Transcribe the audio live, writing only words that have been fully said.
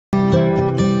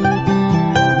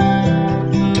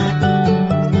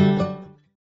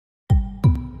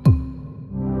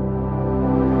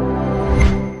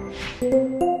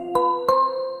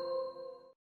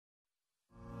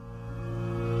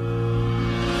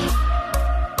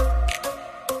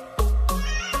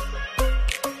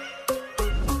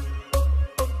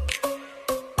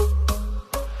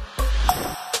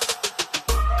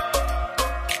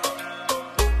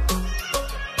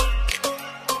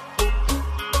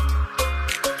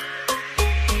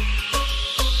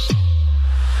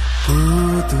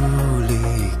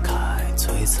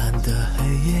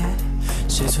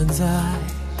谁存在，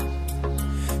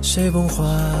谁崩坏，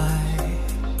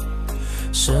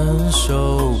身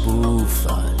手不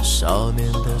凡少年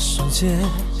的世界，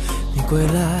你归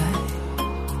来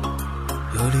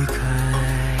又离开。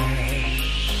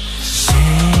纪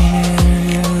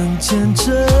念人间真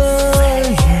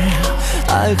言，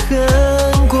爱恨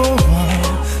过往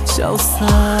潇洒，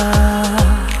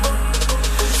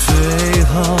最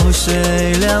后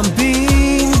谁两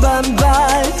鬓斑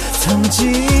白，曾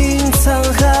经沧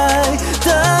海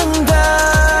等待。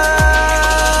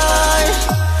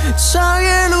长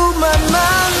夜路漫漫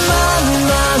漫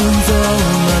漫走，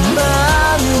慢慢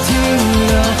停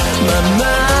留，慢慢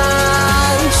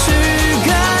去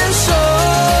感受，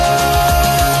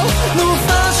怒发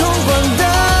冲冠的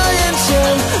眼前，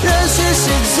任血洗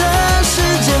这世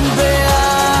间悲哀，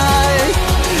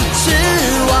之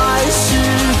外是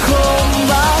空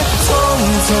白，匆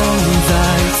匆在，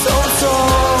匆匆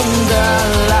的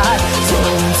来，匆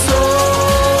匆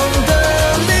的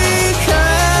离开，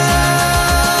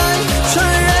穿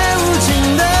越无尽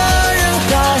的人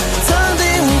海，曾经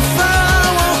无法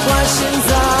忘怀，现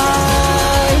在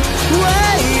未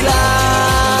来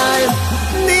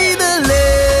你的脸。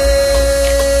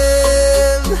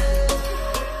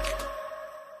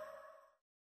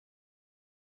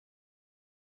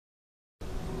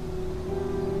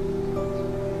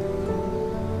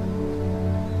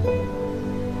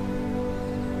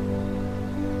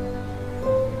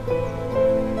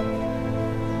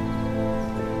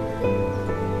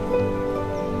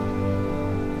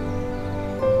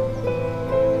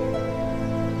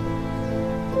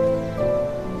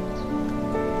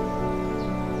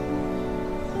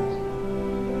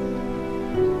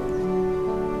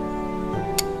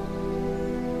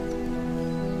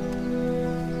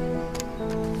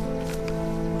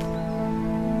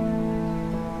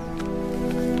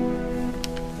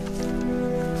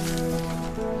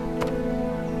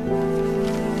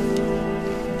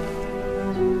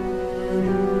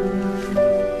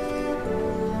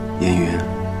颜云、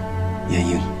颜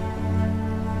英，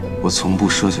我从不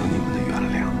奢求你们的原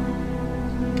谅，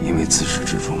因为自始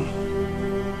至终，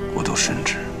我都深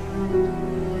知，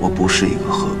我不是一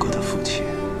个合格的父亲。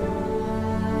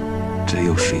这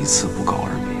又是一次不告而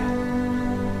别，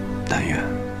但愿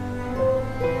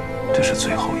这是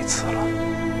最后一次了。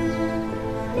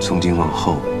从今往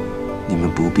后，你们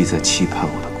不必再期盼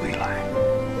我的归来，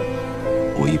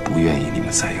我已不愿意你们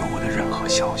再有我的任何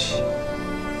消息。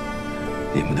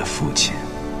你们的父亲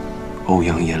欧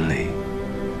阳烟雷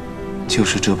就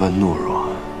是这般懦弱。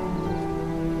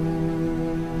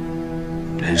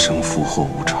人生福祸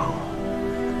无常，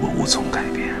我无从改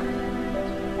变，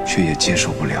却也接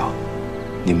受不了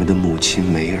你们的母亲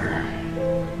梅儿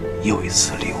又一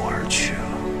次离我而去了。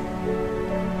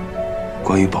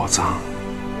关于宝藏，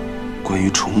关于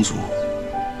虫族，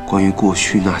关于过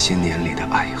去那些年里的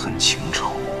爱恨情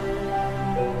仇，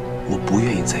我不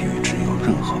愿意再与之有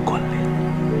任何关联。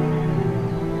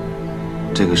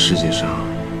这个世界上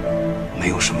没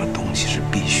有什么东西是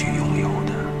必须拥有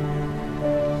的，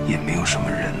也没有什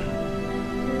么人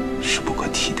是不可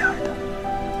替代的。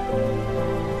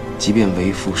即便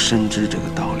为父深知这个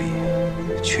道理，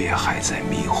却也还在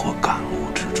迷惑感悟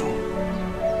之中。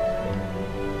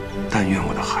但愿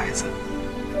我的孩子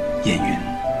燕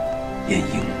云、燕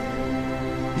英，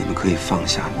你们可以放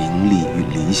下名利与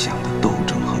理想的斗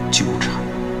争和纠缠。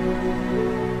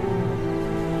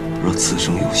若此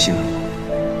生有幸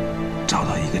找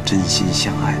到一个真心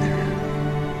相爱的人，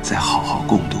再好好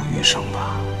共度余生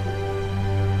吧。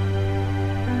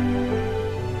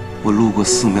我路过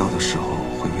寺庙的时候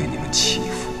会为你们祈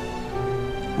福，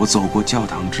我走过教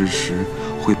堂之时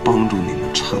会帮助你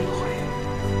们忏悔。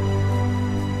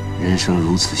人生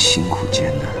如此辛苦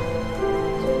艰难，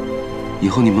以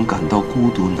后你们感到孤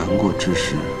独难过之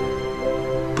时，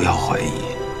不要怀疑，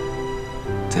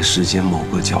在世间某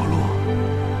个角落，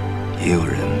也有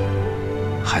人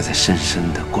还在深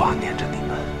深地挂念着你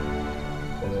们。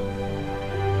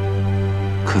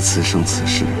可此生此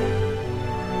世，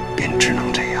便只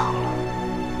能这样了。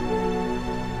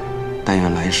但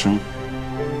愿来生，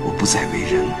我不再为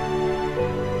人，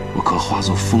我可化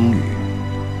作风雨，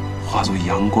化作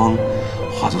阳光，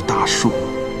化作大树，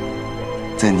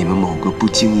在你们某个不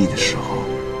经意的时候，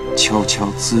悄悄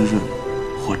滋润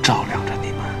或照亮着你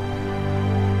们。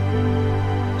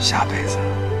下辈子，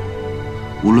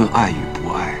无论爱与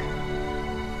不爱，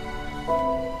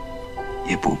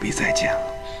也不必再见了。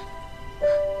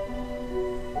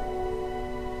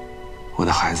我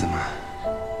的孩子们，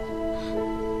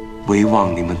唯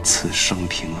望你们此生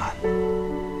平安。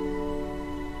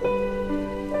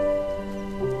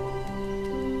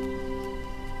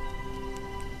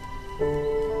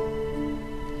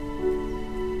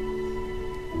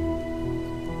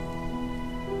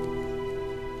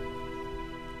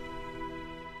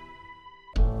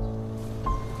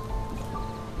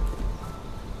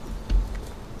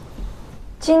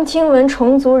今听闻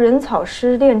虫族人草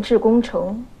师炼制功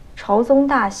成，朝宗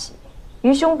大喜，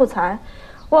愚兄不才，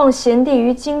望贤弟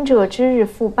于今者之日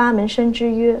赴巴门山之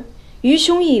约。愚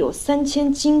兄亦有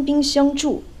3000精兵相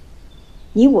助，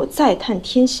你我再探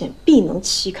天险，必能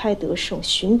旗开得胜，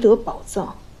寻得宝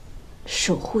藏，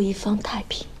守护一方太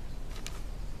平。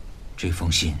这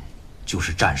封信就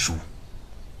是战书。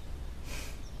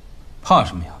怕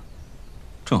什么呀？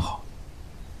正好，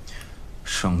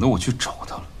省得我去找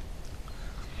他了。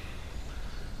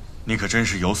你可真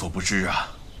是有所不知啊！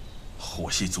火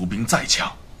系族兵再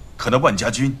强，可那万家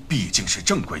军毕竟是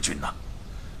正规军呐，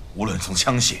无论从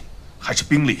枪械还是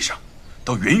兵力上，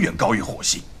都远远高于火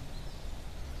系。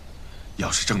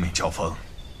要是正面交锋，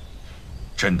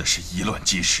真的是以卵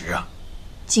击石啊！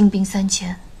精兵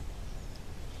3000，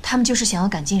他们就是想要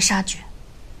赶尽杀绝。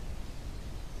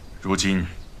如今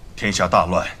天下大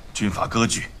乱，军阀割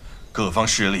据，各方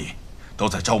势力都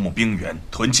在招募兵员，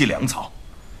囤积粮草。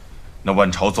那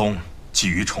万朝宗觊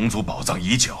觎虫族宝藏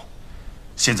已久，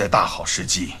现在大好时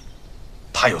机，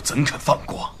他又怎肯放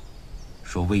过？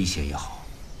说威胁也好，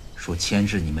说牵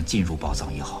制你们进入宝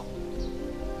藏也好，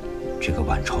这个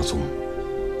万朝宗，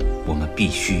我们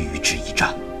必须与之一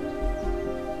战。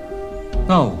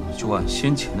那我们就按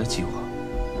先前的计划。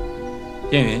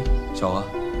燕云、小娥，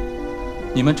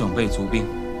你们整备足兵。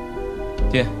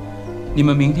爹，你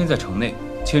们明天在城内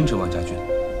牵制万家军。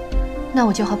那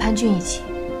我就和潘俊一起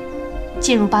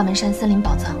进入巴门山森林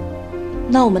宝藏。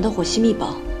那我们的火系秘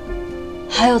宝，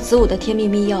还有子午的天命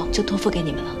秘药，就托付给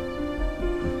你们了。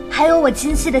还有我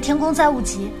精细的天宫载物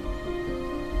集，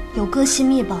有各系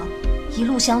秘宝一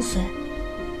路相随，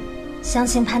相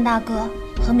信潘大哥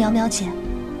和苗苗姐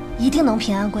一定能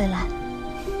平安归来。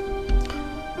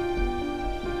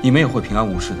你们也会平安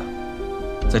无事的。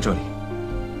在这里，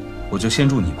我就先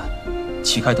祝你们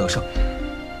旗开得胜。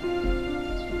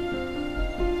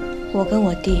我跟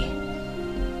我弟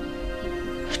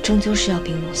终究是要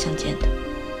兵戎相见的。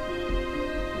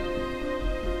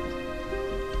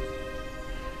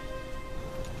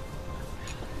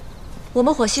我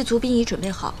们火系族兵已准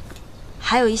备好，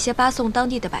还有一些巴宋当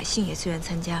地的百姓也自愿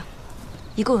参加，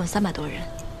一共有300多人。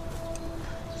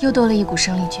又多了一股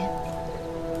生力军。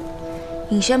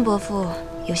尹轩伯父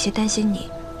有些担心你，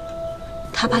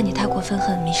他怕你太过愤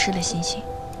恨，迷失了心性。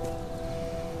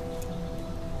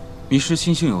迷失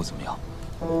心性又怎么样？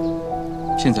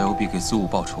现在有比给子午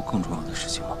报仇更重要的事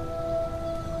情吗？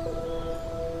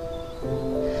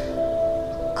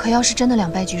可要是真的两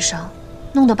败俱伤，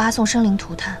弄得巴宋生灵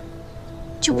涂炭，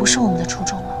就不是我们的初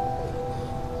衷了。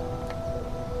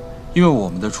因为我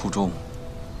们的初衷，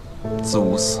子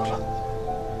午死了，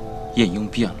晏婴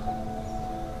变了，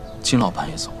金老板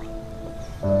也走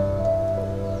了。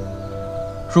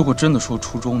如果真的说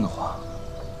初衷的话，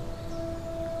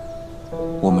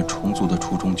我们虫族的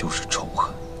初衷就是仇恨。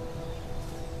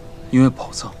因为宝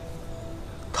藏，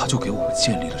它就给我们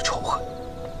建立了仇恨。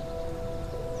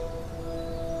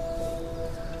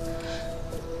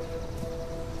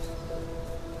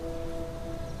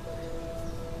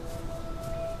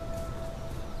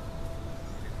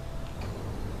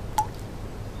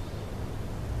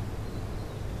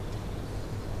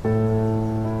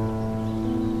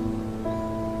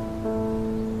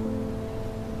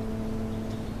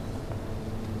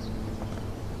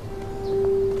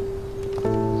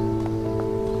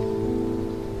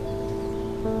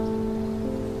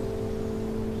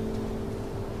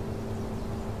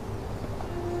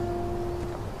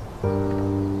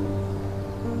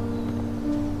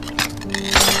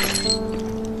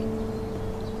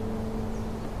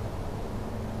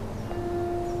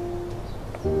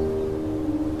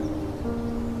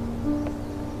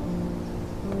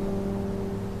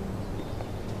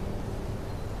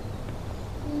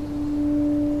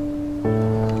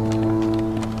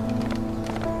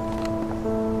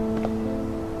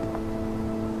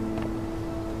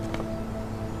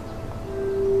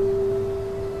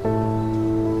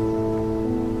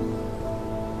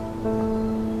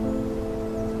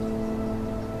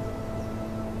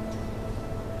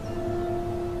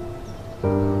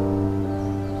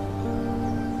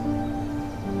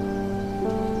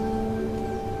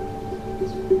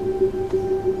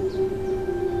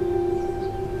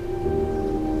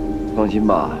放心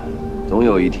吧，总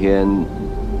有一天，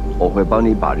我会帮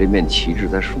你把这面旗帜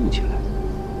再竖起来。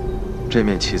这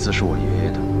面旗子是我爷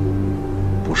爷的，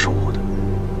不是我的。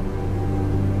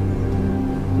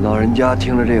老人家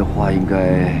听了这话，应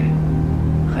该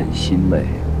很欣慰。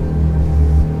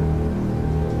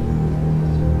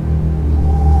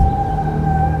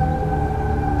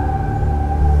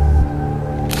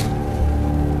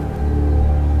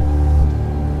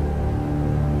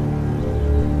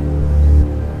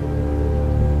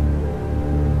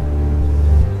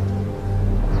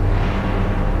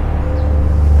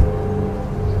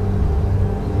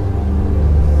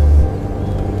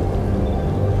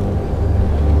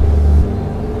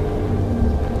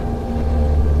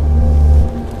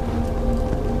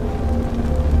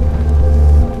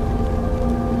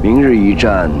一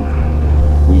战，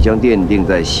你将奠定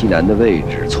在西南的位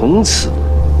置，从此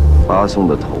发送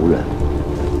的头人。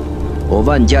我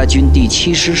万家军第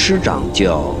7师师长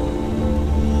叫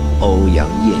欧阳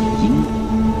艳英。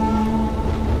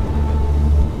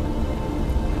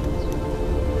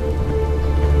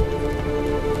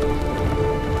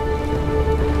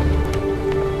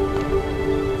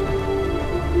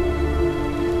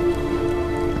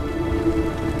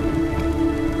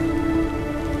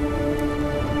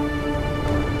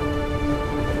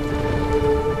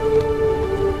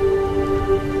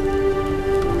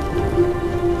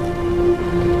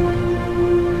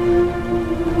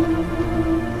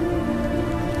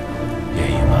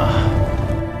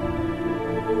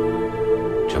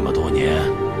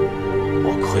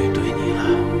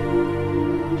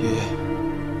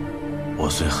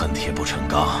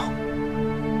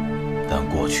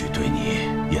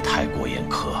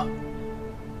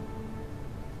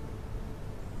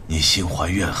心怀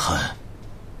怨恨，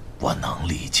我能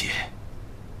理解。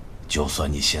就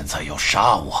算你现在要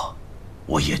杀我，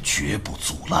我也绝不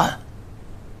阻拦。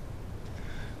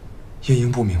夜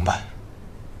莺不明白。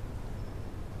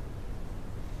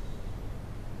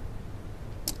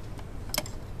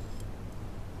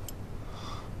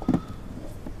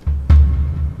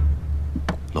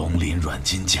龙鳞软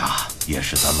金甲也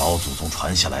是咱老祖宗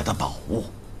传下来的宝物，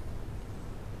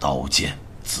刀剑、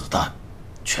子弹，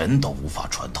全都无法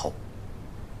穿透。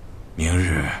明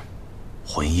日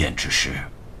婚宴之时，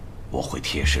我会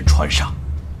贴身穿上。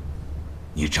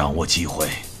你掌握机会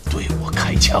对我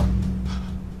开枪。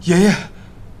爷爷，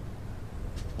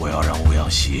我要让欧阳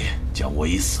熙将我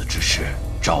已死之事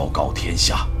昭告天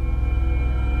下。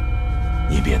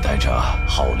你便带着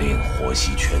号令火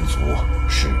系全族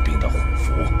士兵的虎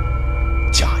符，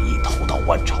假意投到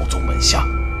万朝宗门下。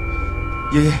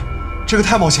爷爷，这个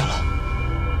太冒险了。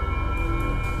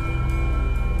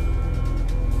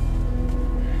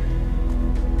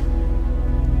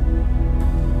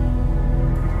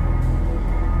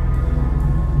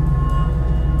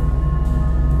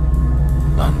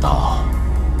难道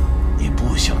你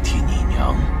不想替你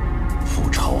娘复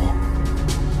仇？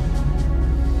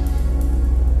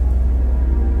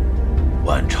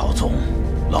万朝宗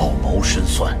老谋深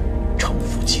算，城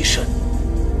府极深。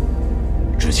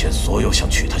之前所有想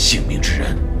取他性命之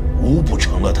人，无不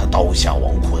成了他刀下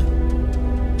亡魂。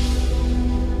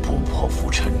不破釜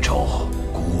沉舟，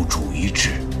孤注一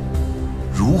掷，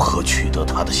如何取得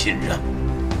他的信任？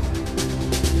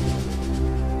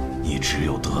你只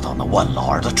有得到那万老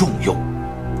儿的重用，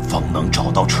方能找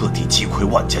到彻底击溃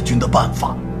万家军的办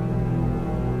法。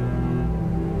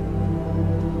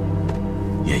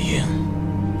夜莺，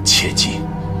切记，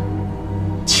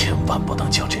千万不能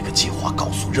将这个计划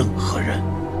告诉任何人，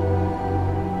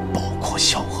包括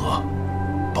小娥，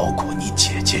包括你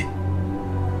姐姐。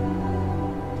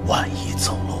万一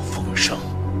走漏风声，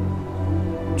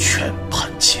全盘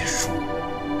皆输。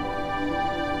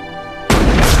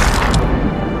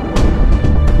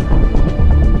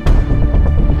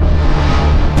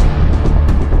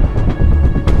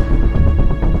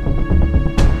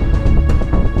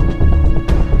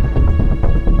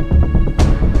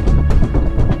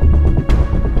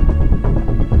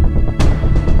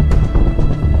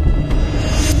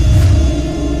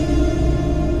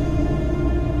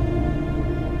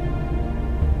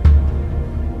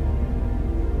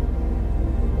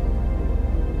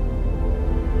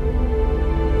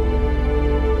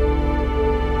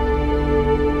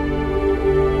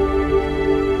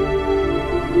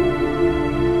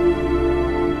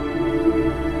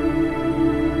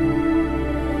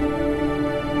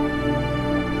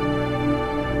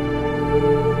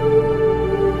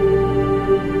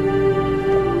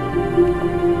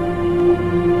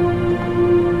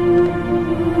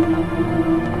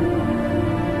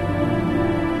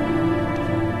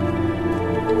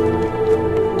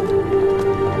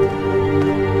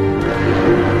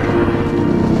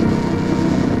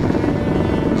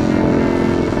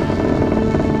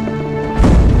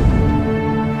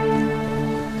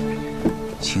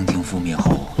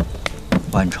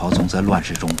在乱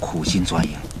世中苦心钻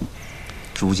营，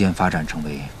逐渐发展成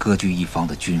为割据一方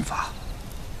的军阀。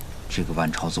这个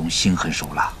万朝宗心狠手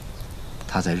辣，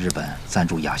他在日本赞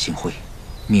助雅兴会，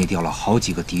灭掉了好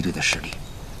几个敌对的势力，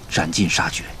斩尽杀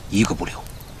绝，一个不留。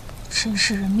真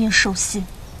是人面兽心，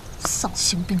丧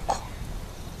心病狂。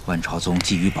万朝宗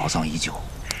觊觎宝藏已久，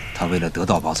他为了得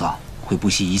到宝藏，会不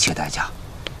惜一切代价。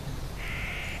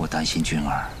我担心君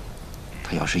儿，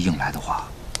他要是硬来的话，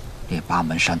连巴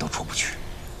门山都出不去。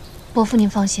伯父您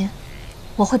放心，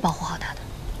我会保护好他的。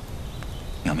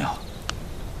苗苗，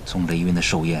从雷云的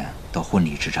寿宴到婚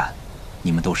礼之战，你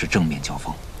们都是正面交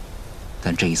锋。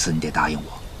但这一次你得答应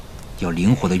我，要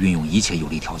灵活地运用一切有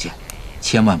利条件，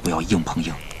千万不要硬碰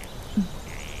硬。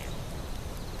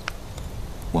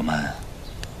我们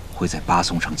会在巴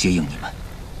松城接应你们，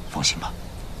放心吧。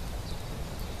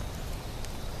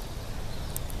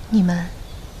你们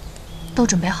都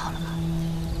准备好了吗？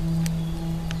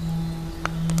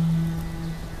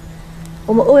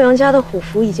我们欧阳家的虎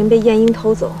符已经被晏婴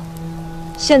偷走，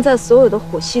现在所有的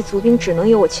虎系族兵只能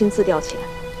由我亲自调遣。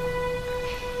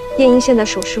晏婴现在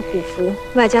手持虎符，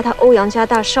外加他欧阳家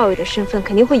大少爷的身份，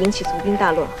肯定会引起族兵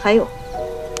大乱。还有，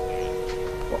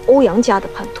我欧阳家的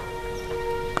叛徒，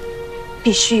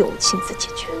必须由我亲自解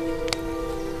决。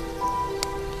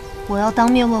我要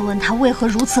当面问问他为何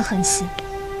如此狠心，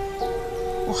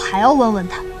我还要问问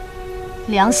他，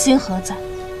良心何在？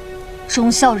忠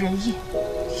孝仁义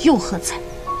又何在？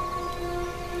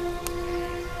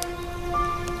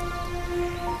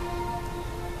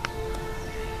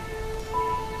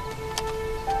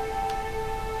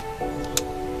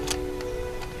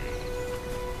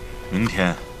明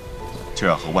天就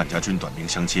要和万家军短兵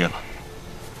相接了，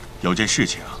有件事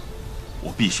情我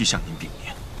必须向您禀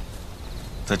明。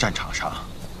在战场上，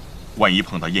万一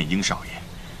碰到晏婴少爷，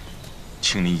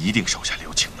请您一定手下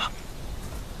留情啊！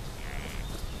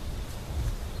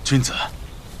君子，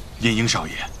晏婴少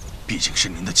爷毕竟是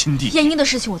您的亲弟弟。晏婴的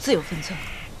事情我自有分寸。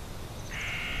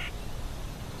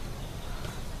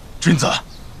君子，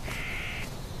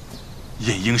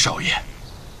晏婴少爷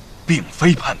并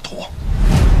非叛徒。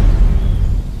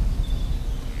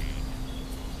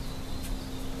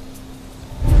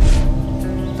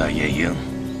待晏婴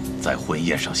在婚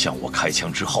宴上向我开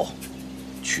枪之后，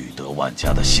取得万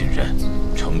家的信任，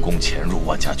成功潜入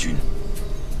万家军，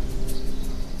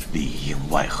里应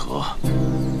外合，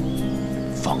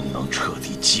方能彻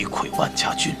底击溃万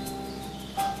家军。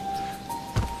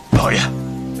老爷，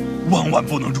万万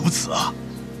不能如此啊！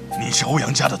您是欧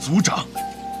阳家的族长，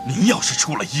您要是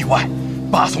出了意外，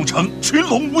巴松城群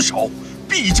龙无首，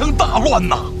必将大乱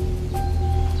呐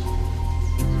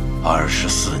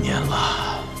！24年了。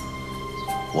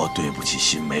我对不起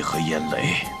新梅和烟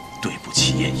雷，对不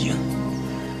起晏婴，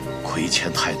亏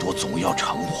欠太多，总要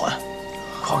偿还。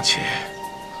况且，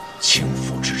倾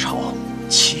覆之朝，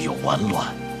岂有完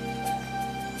卵？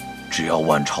只要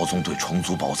万朝宗对虫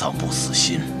族宝藏不死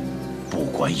心，不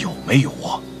管有没有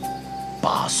我，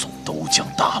巴松都将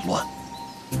大乱。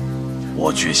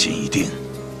我决心已定，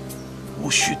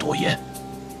无需多言。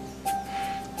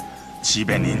即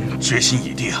便您决心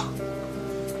已定，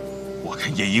我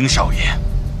看晏婴少爷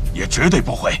也绝对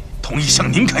不会同意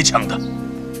向您开枪的。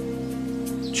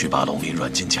去把龙鳞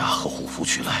软金甲和虎符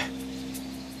取来，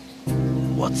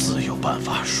我自有办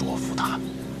法说服他。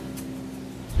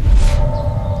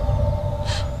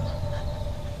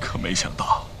可没想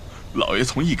到，老爷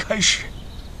从一开始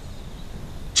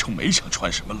就没想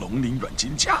穿什么龙鳞软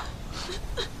金甲。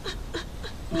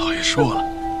老爷说了，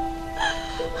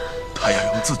他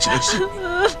要用自己的性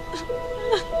命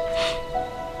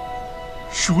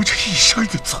赎这一生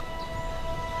的罪。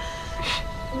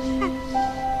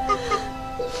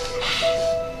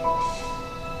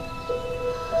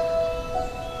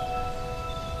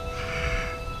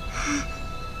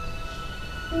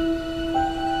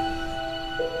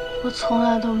我从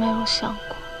来都没有想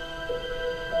过，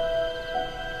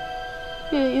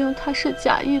晏婴他是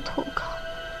假意投靠，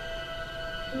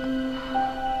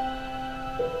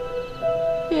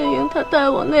晏婴他待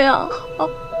我那样好，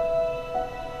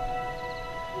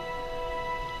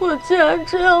我竟然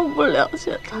这样不了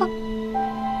解他。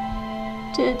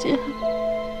姐姐，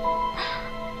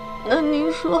那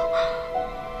您说，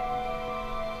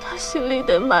他心里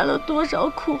得埋了多少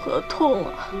苦和痛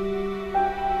啊？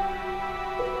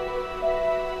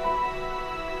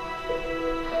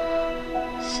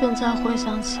现在回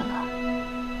想起来，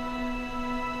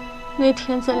那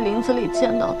天在林子里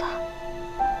见到他，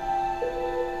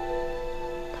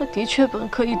他的确本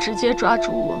可以直接抓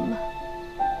住我们，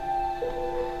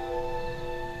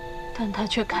但他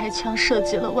却开枪射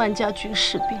击了万家军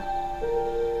士兵，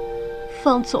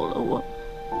放走了我们。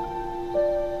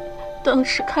当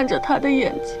时看着他的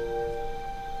眼睛，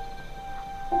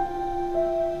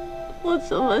我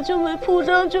怎么就没扑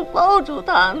上去抱住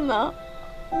他呢？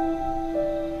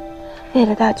为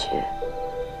了大局，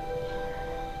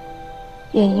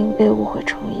晏婴被误会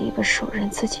成为一个手刃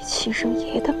自己亲生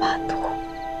爷爷的叛徒。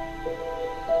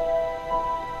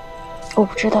我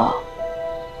不知道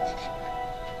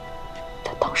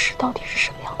他当时到底是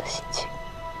什么样的心情。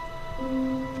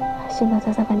现在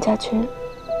他在万家军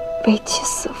危机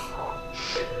四伏，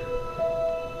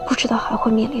不知道还会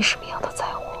面临什么样的灾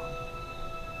祸。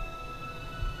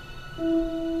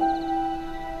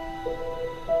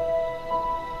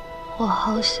我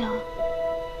好想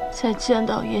再见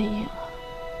到燕影啊！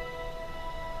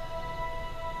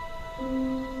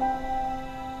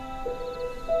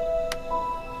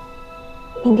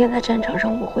明天在战场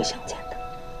上我会相见的。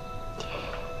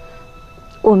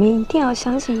我们一定要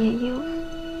相信燕影，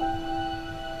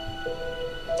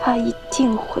他一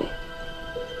定会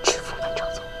制服满朝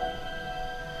宗。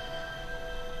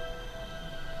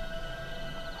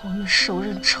我们手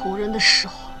刃仇人的时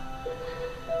候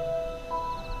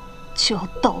就要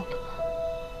到了。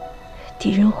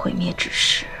敌人毁灭之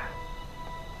时，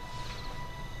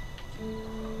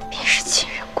便是亲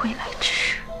人归来之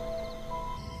时。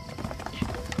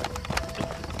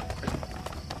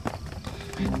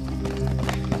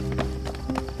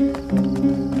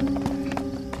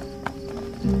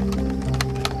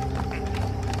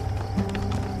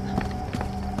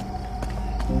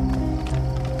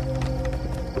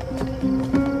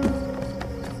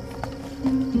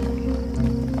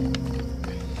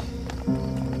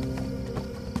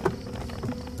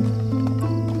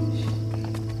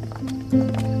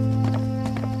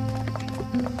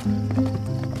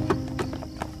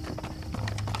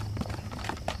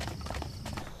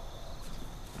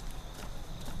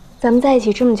咱们在一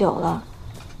起这么久了，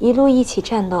一路一起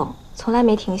战斗，从来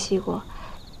没停息过。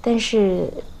但是，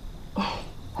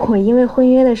我因为婚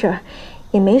约的事儿，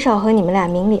也没少和你们俩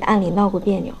明里暗里闹过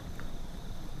别扭。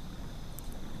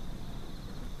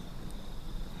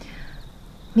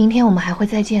明天我们还会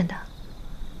再见的。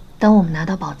当我们拿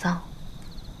到宝藏，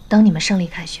当你们胜利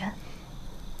凯旋，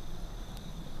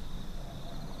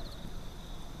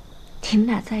你们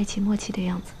俩在一起默契的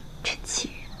样子真气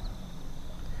人。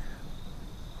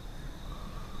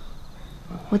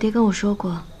我爹跟我说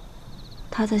过，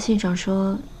他在信上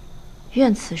说，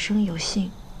愿此生有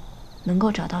幸，能够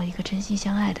找到一个真心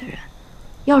相爱的人。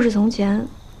要是从前，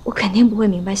我肯定不会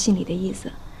明白信里的意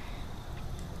思。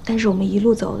但是我们一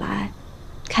路走来，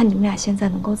看你们俩现在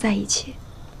能够在一起，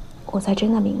我才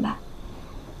真的明白，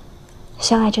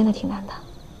相爱真的挺难的。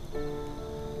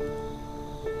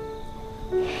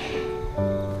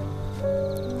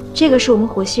这个是我们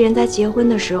火系人在结婚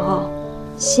的时候，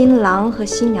新郎和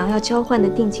新娘要交换的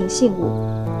定情信物。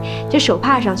这手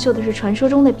帕上绣的是传说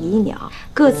中的比翼鸟，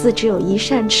各自只有一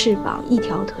扇翅膀，一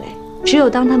条腿，只有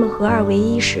当它们合二为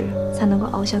一时，才能够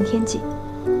翱翔天际。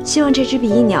希望这只比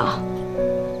翼鸟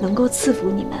能够赐福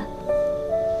你们，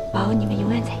保佑你们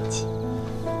永远在一起。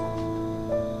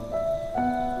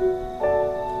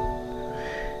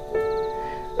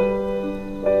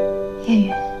燕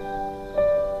雨，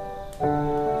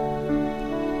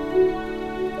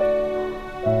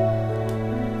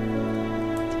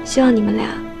希望你们俩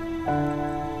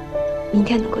明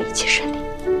天能够一切顺利。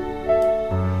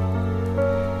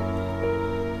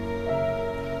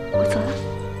我走了。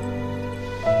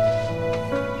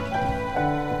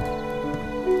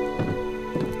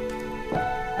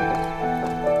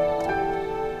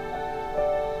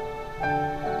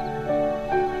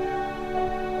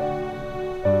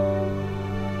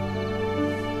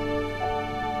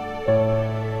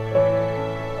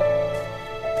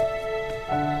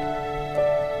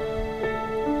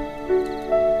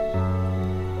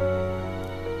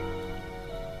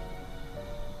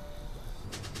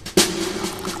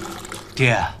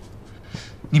爹，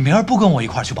你明儿不跟我一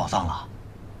块儿去宝藏了？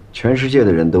全世界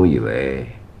的人都以为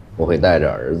我会带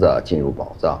着儿子进入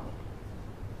宝藏，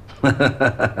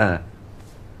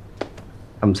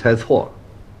他们猜错了。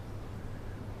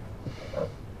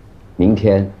明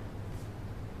天，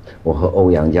我和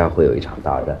欧阳家会有一场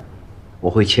大战，我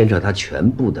会牵扯他全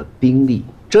部的兵力，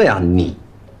这样你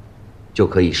就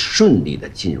可以顺利的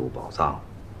进入宝藏。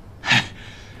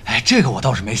哎，这个我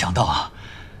倒是没想到啊。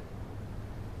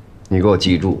你给我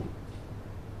记住，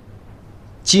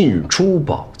进出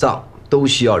宝藏都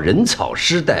需要人草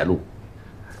师带路。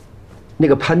那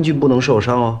个潘俊不能受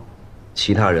伤哦，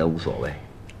其他人无所谓，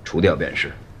除掉便是。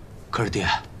可是爹，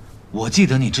我记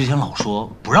得你之前老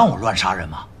说不让我乱杀人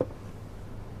嘛。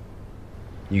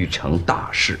欲成大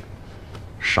事，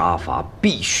杀伐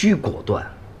必须果断，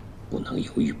不能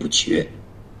犹豫不决。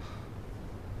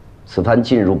此番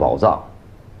进入宝藏，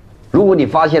如果你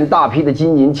发现大批的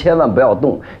金银，千万不要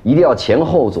动，一定要前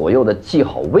后左右的记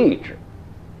好位置，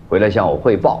回来向我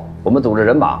汇报，我们组织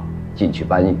人马进去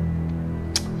搬运。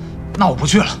那我不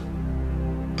去了。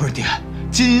不是爹，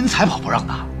金银财宝不让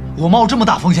拿，我冒这么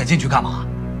大风险进去干嘛？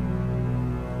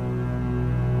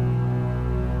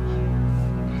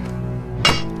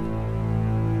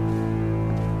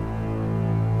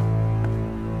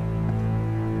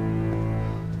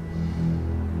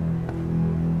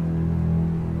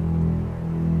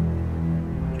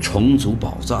虫族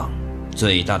宝藏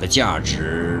最大的价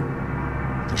值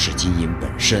不是金银本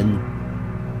身，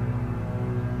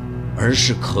而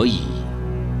是可以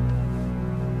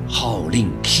号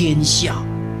令天下，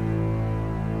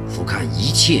俯瞰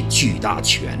一切巨大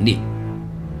权力。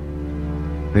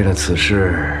为了此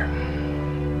事，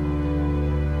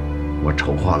我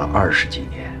筹划了20几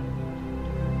年。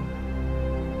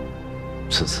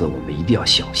此次我们一定要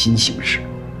小心行事，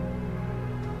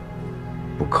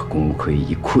不可功亏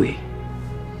一篑。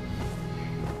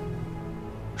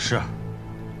是。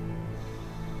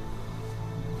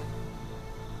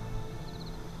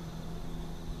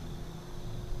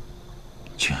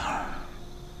俊儿，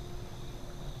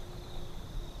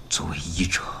作为医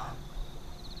者，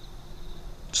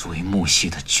作为木系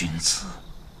的君子，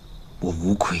我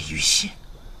无愧于心，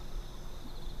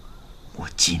我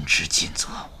尽职尽责。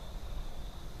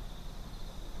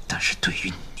但是对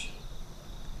于你，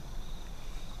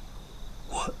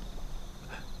我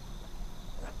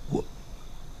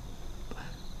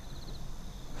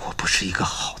不是一个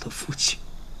好的父亲。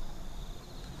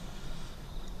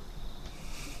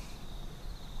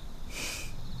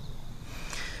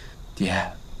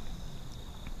爹，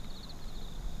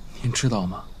您知道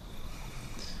吗？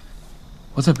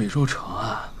我在北周城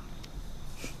啊，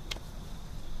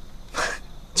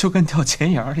就跟掉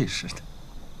钱眼里似的，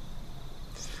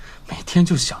每天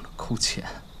就想着抠钱。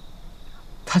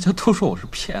大家都说我是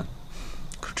骗子，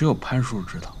可只有潘叔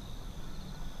知道，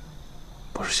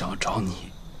我是想要找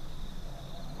你。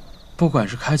不管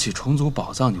是开启虫族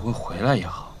宝藏你会回来也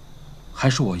好，还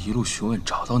是我一路询问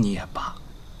找到你也罢，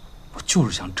我就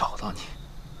是想找到你。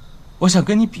我想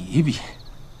跟你比一比，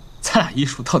咱俩医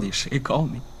术到底谁高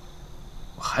明。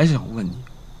我还想问你，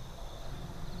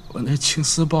我那青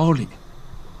丝包里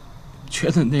觉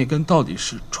得那根到底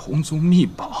是虫族秘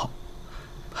宝，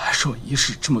还是我遗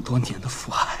世这么多年的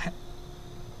父爱？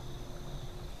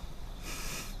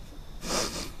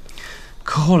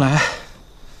可后来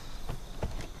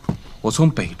我从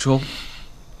北周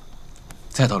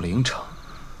再到陵城，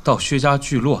到薛家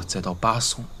聚落，再到巴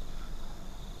松，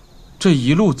这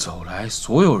一路走来，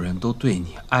所有人都对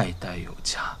你爱戴有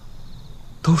加，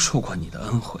都受过你的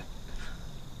恩惠，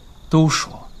都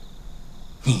说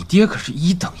你爹可是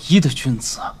1等1的君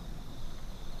子啊。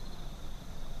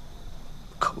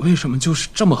可为什么就是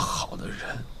这么好的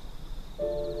人，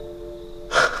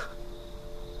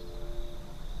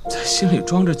在心里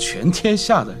装着全天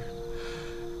下的人，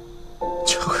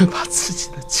却会把自己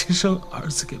的亲生儿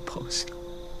子给抛下？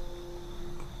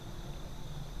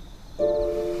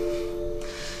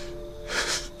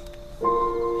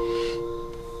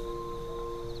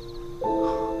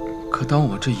可当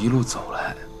我这一路走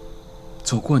来，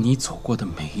走过你走过的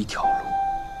每一条路，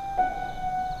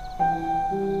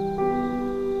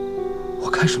我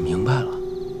开始明白了，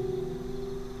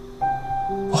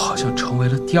我好像成为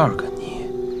了第2个你。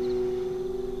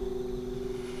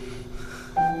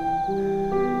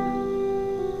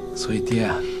所以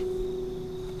爹，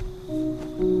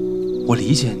我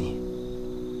理解你，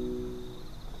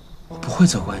我不会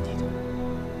责怪你的。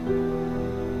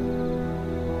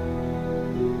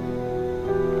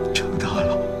程大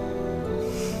佬，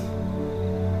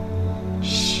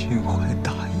心怀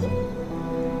大义，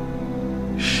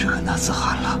是个男子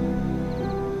汉了。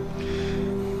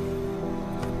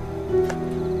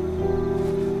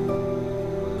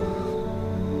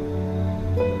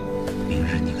明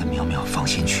日你跟淼淼放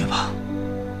心去吧，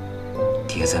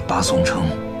爹在巴松城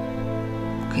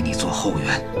给你做后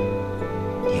援，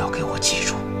你要给我记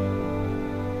住，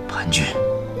潘俊，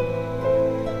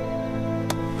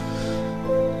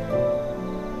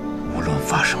无论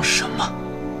发生什么，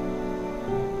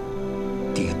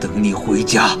爹等你回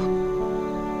家。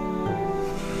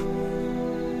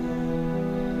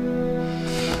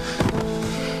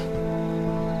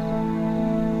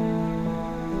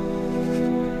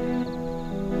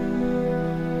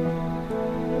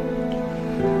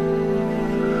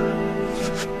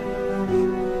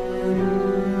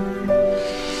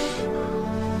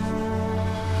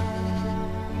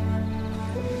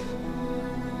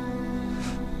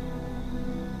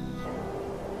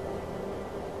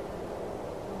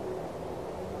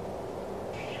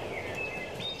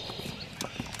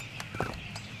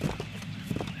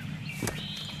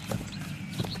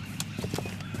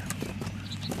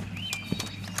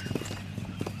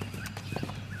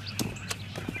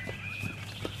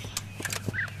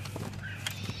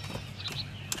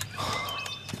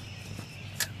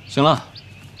行了，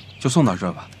就送到这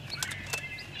儿吧。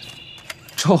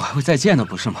之后还会再见的，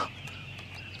不是吗？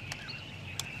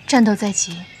战斗在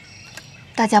即，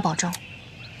大家保重。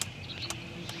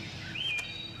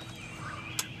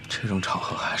这种场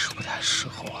合还是不太适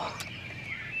合啊。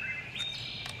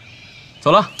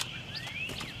走了。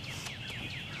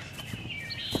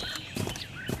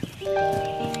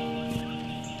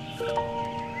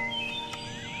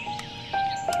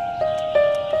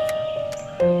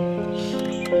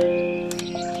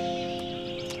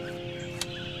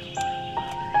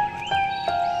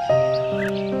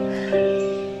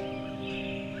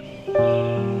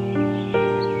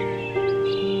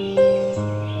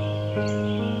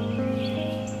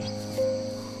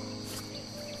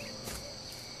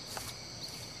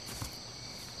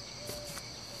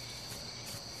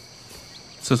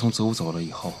自从子午走了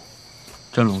以后，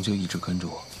真龙就一直跟着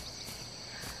我。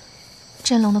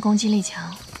真龙的攻击力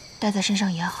强，带在身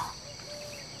上也好。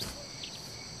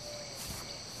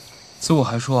子午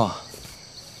还说啊，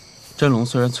真龙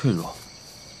虽然脆弱，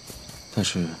但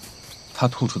是他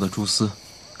吐出的蛛丝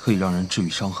可以让人治愈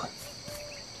伤痕，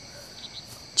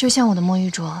就像我的墨玉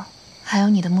镯，还有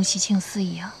你的木犀青丝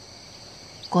一样。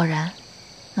果然，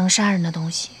能杀人的东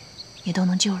西，也都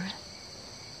能救人。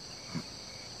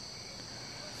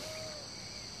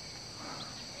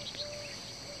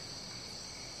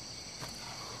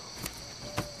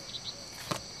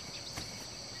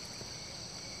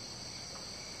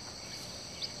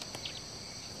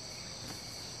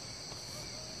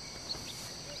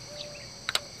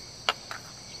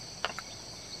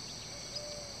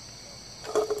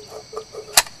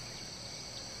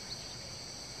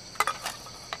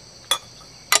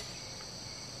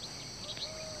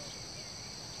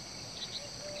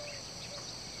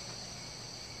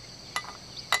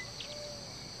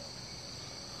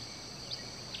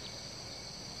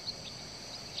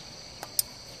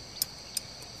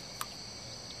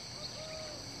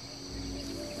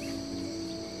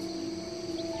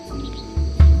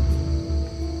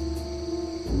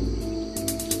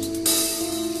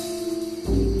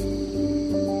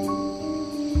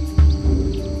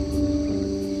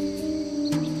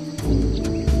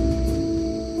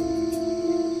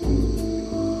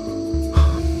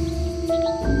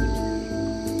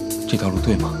这条路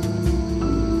对吗？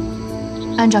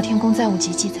按照《天宫载物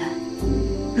集》记载，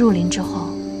入林之后，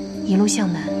一路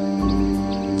向南，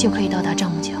就可以到达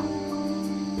丈木桥。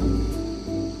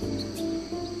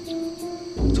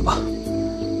走吧。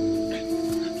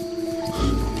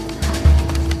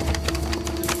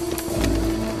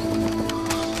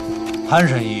潘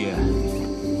神医，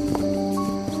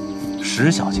石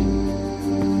小姐，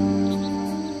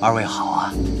二位好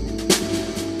啊！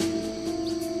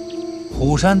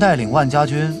虎山带领万家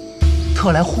军，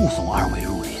特来护送二位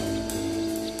入林，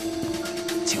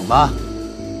请吧。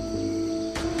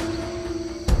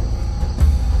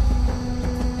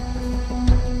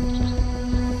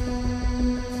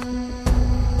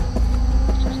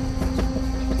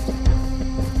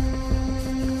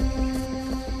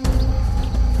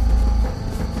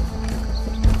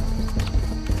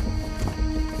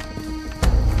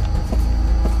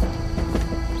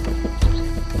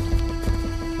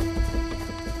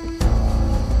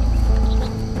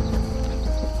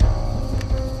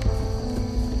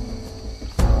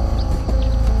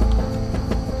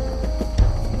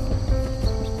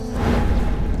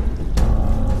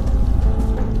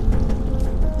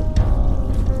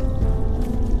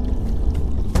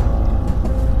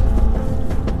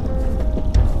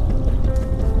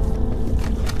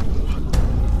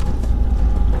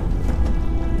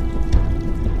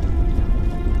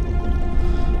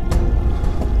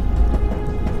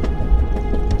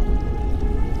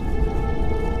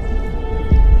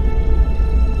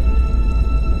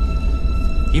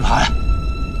一盘，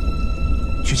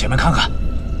去前面看看。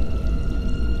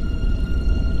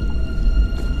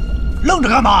愣着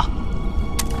干嘛？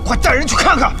快带人去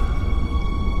看看！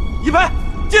一盘，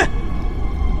进！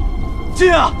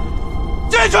进啊！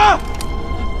进去！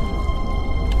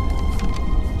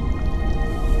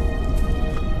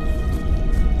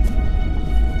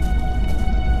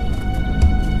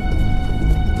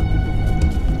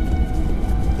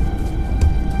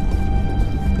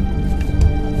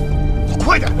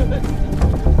快点！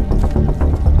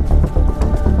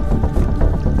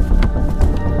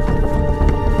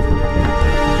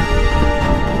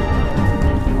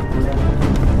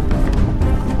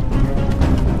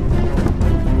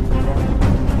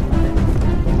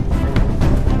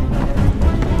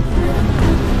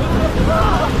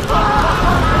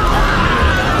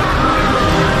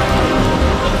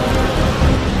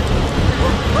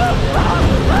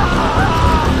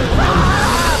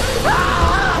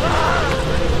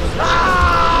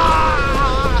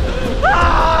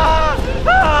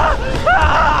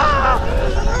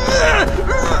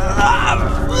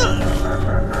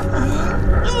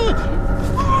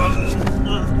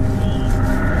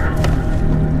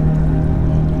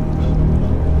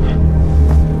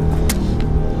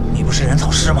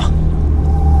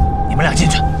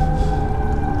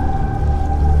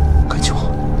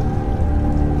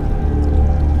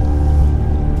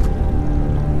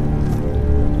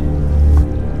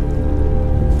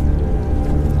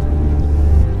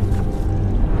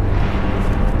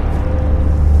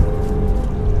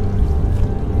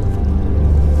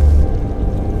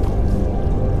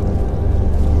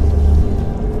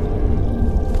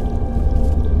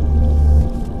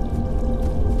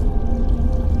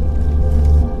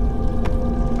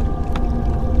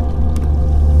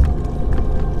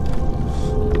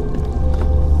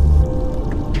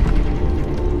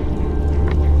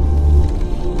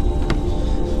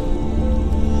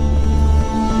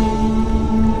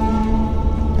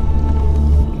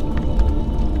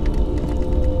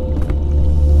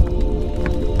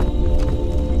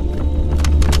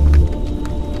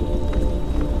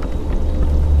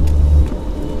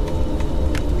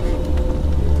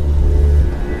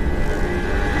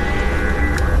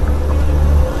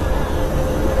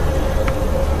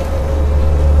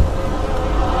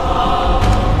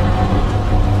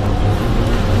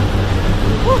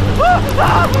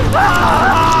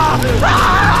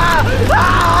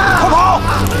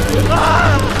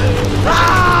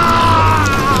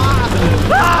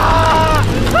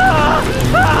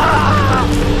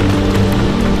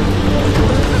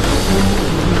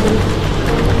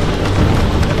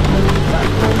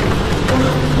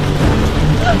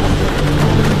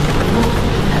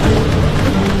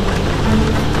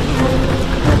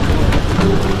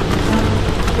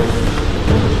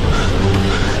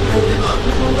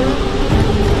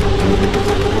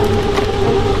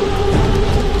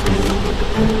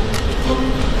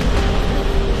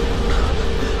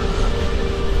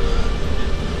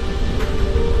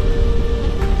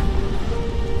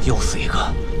又死一个！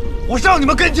我让你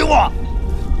们跟紧我！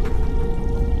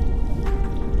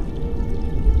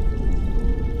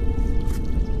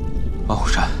王虎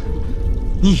山，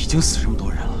你已经死这么多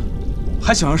人了，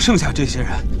还想让剩下这些人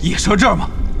也折这儿吗？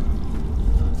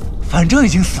反正已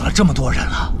经死了这么多人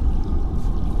了，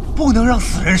不能让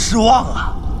死人失望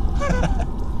啊！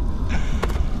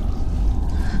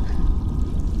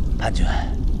潘俊，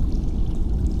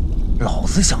老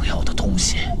子想要的东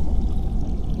西，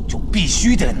就必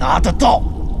须得拿得到。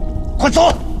快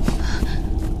走！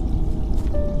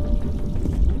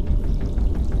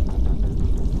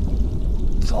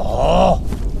走！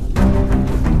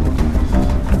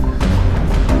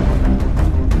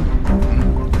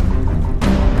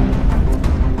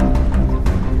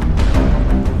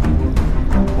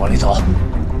往里走。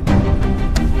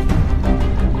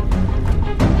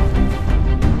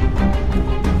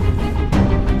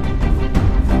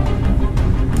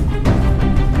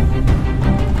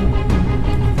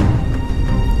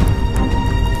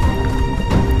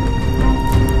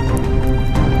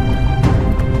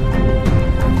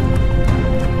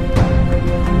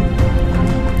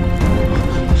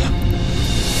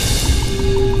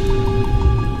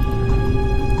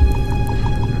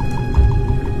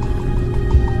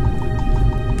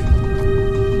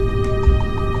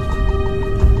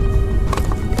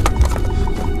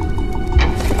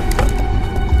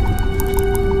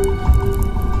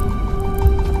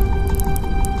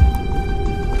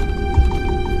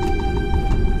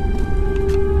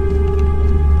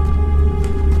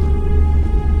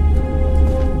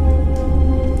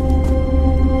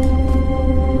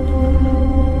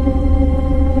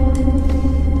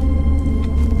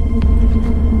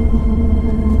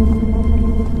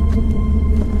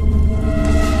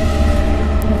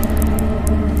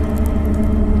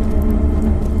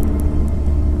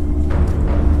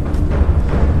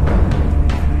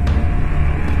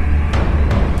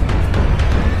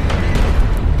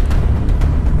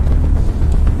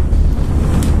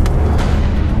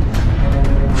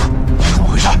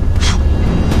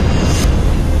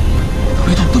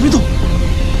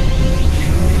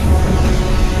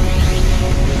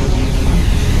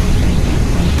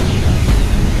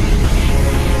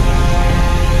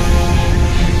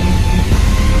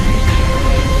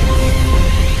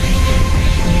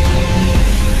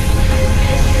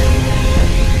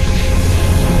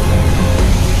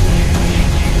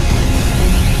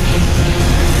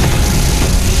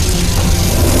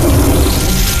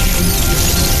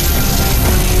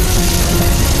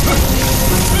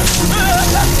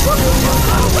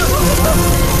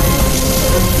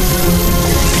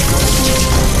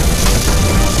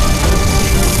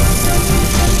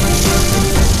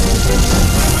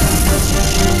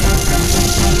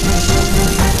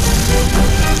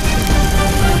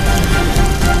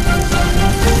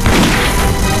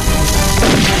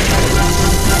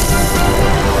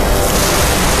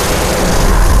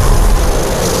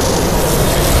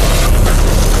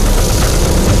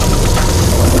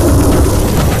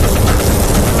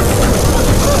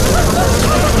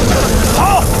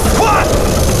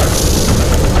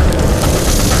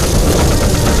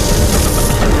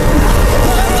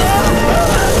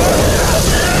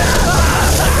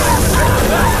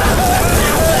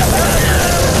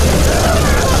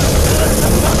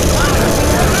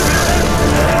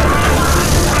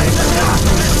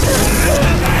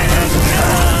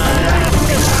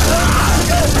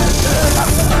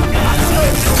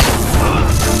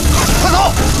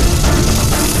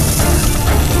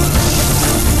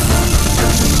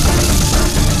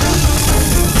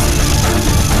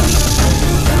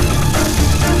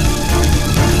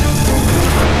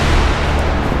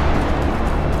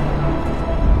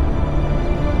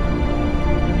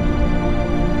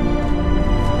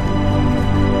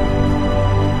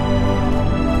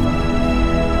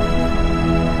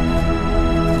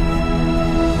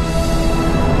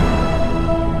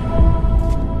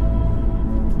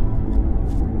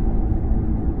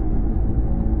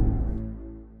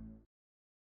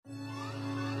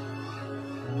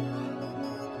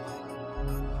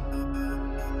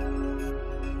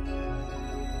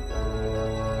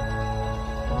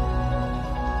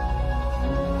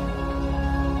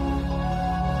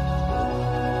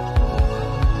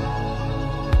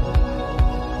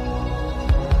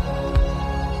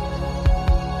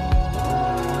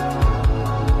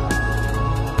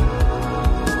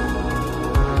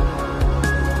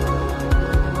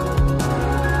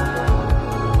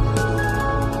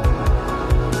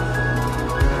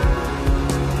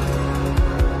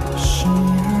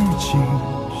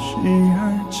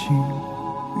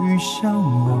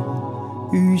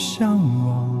相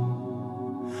望，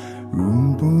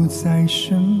如不在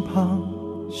身旁，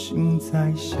心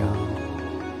在想。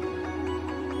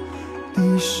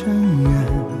地深渊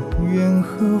远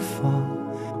何方？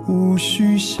无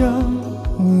需想，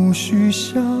无需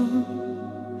想。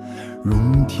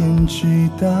容天只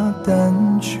大淡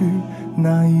去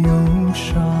那忧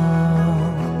伤。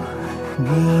我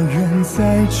愿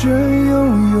在这悠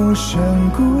悠山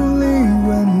谷里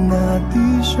闻那笛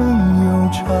声悠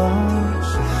长，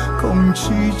空气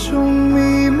中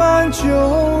弥漫旧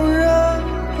人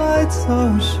百草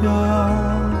香，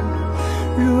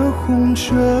热红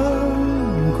尘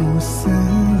故思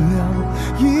量，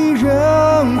一人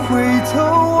回头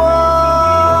望。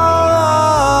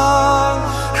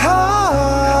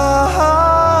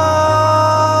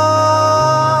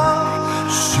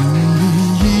寻觅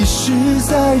遗失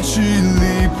在支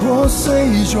离破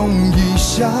碎中遗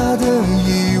下的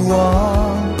遗忘，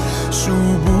殊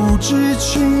不知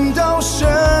情到深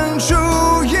处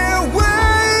也未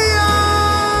央。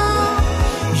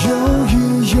有一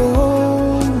有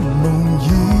梦一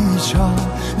场，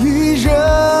一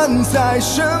人在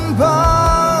身旁。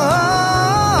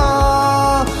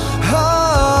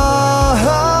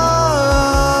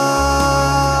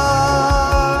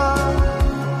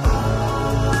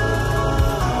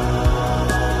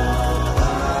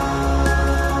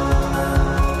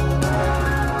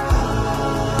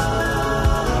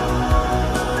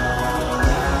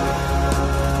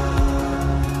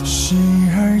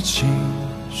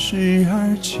时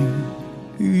而静，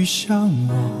欲相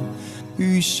忘，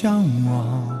欲相忘。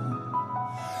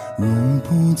人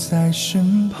不在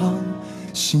身旁，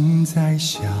心在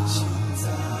想。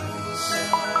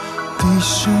地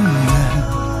深渊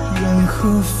远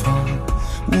何方？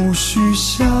无需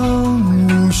想，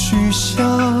无需想。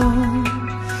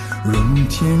容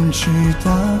天只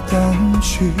大淡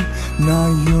去那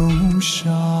忧伤。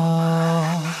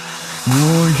我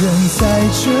愿在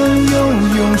这悠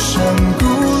悠山谷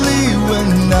里闻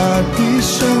那笛声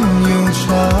悠长，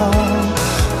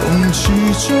空气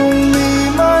中弥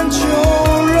漫旧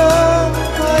人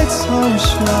百草香，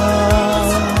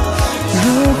热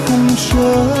红尘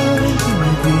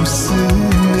不思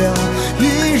量，一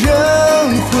人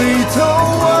回头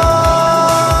望。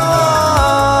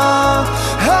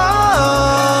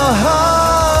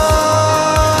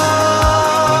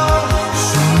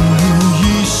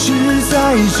在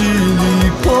支离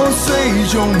破碎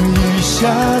中遗下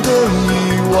的遗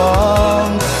忘，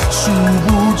殊不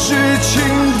知情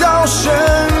到深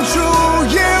处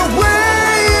也未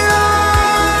央。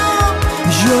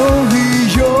有一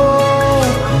有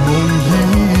梦一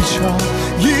场，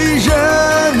一人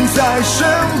在身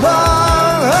旁。